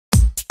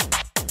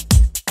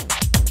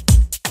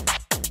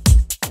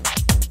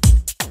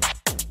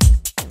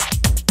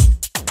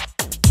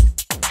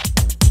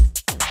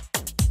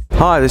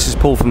Hi, this is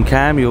Paul from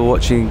KAM. You're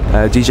watching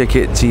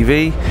djkit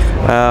TV.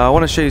 I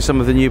want to show you some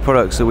of the new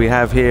products that we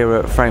have here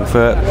at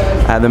Frankfurt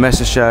at the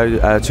Messe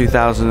Show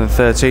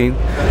 2013.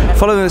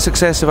 Following the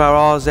success of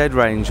our RZ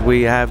range,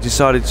 we have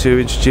decided to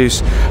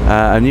introduce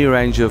a new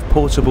range of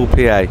portable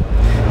PA.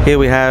 Here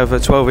we have a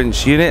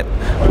 12-inch unit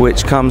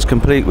which comes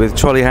complete with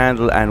trolley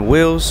handle and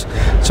wheels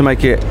to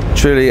make it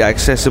truly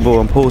accessible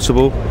and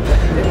portable.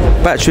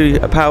 Battery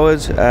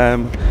powered,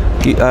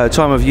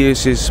 time of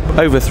use is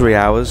over 3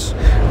 hours.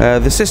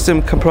 The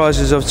system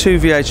comprises of two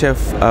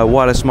VHF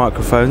wireless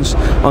microphones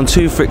on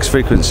two fixed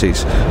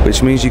frequencies,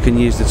 which means you can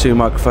use the two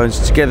microphones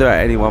together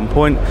at any one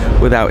point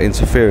without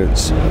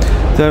interference.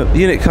 The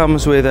unit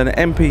comes with an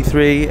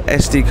MP3,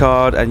 SD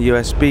card and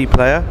USB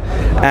player,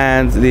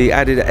 and the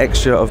added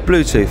extra of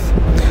Bluetooth.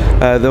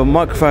 The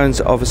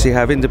microphones obviously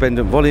have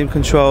independent volume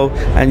control,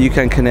 and you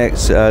can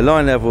connect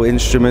line level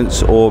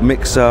instruments or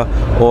mixer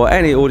or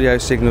any audio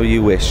signal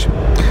you wish.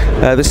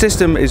 The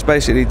system is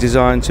basically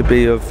designed to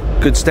be of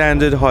good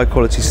standard, high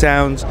quality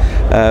sound,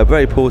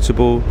 very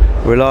portable,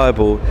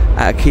 reliable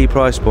at a key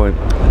price point.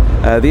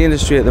 The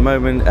industry at the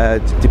moment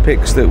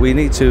depicts that we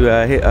need to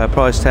hit a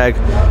price tag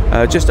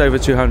just over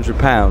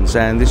 £200,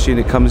 and this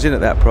unit comes in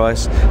at that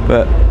price,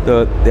 but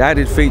the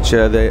added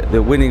feature,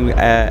 the winning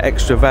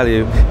extra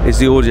value, is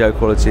the audio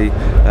quality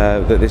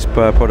that this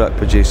product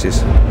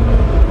produces.